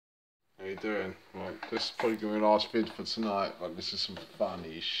you're doing. Right, this is probably going to be the last vid for tonight, but this is some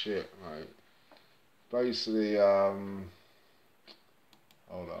funny shit, mate. Basically, hold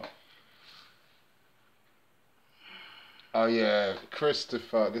up. Oh yeah,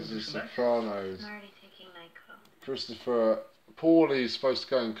 Christopher, this is Sopranos. I'm already taking Nyquil. Christopher, Paulie's supposed to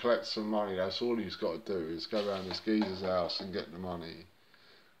go and collect some money. That's all he's got to do, is go around this geezer's house and get the money.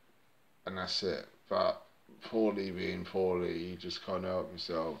 And that's it. But Paulie being Paulie, he just can't help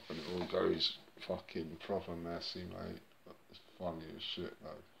himself and it all goes fucking proper messy, mate. It's funny as shit,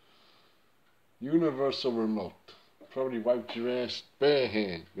 though. Universal remote. Probably wiped your ass bare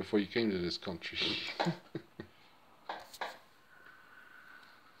hand before you came to this country.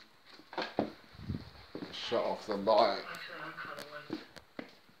 Shut off the light.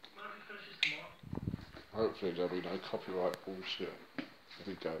 Hopefully there'll be no copyright bullshit. Here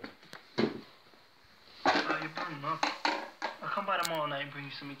we go. You're burning up. I'll come by tomorrow night and bring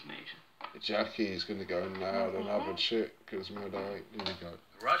you some information. Jackie is going to go now and another chick because midnight. Here we go.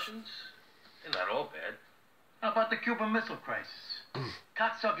 The Russians? They're not all bad. How about the Cuban Missile Crisis?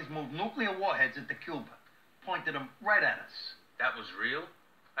 Cocksuckers moved nuclear warheads into Cuba. Pointed them right at us. That was real?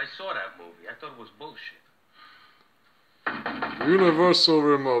 I saw that movie. I thought it was bullshit. Universal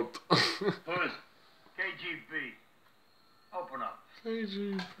remote. Who is it? KGB. Open up.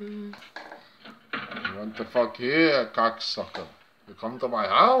 KGB. What the fuck here, cocksucker? You come to my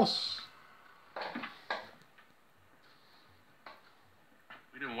house?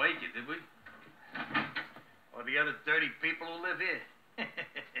 We didn't wake you, did we? Or the other dirty people who live here.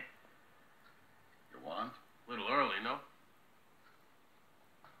 You want? A little early, no?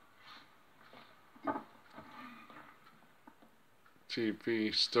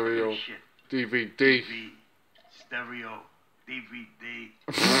 TV, stereo, Shit. DVD. TV, stereo, DVD.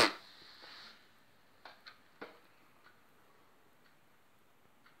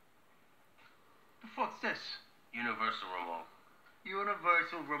 The fuck's this? Universal remote.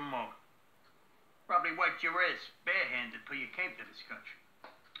 Universal remote. Probably wiped your ass barehanded till you came to this country.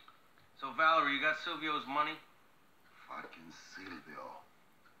 So, Valerie, you got Silvio's money? Fucking Silvio.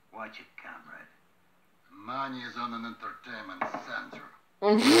 Watch it, comrade. Money is on an entertainment center.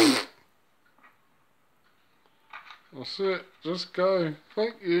 That's it. Just go.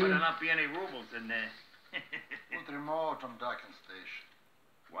 Thank you. Better not be any rubles in there. Put remote on docking station.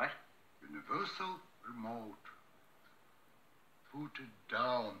 What? Universal remote. Put it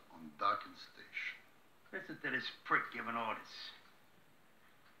down on docking station. Listen to this prick giving orders.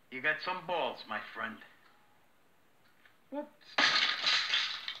 You got some balls, my friend. Whoops.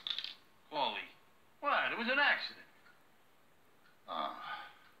 Paulie. What? It was an accident.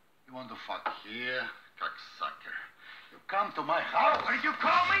 You want to fuck here, cocksucker? You come to my house. What did you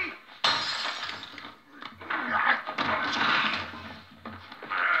call me?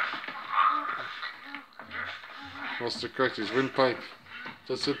 Wants to crack his windpipe.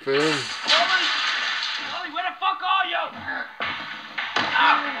 That's it for him. Paulie, where the fuck are you?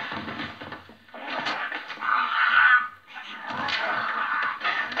 Ah!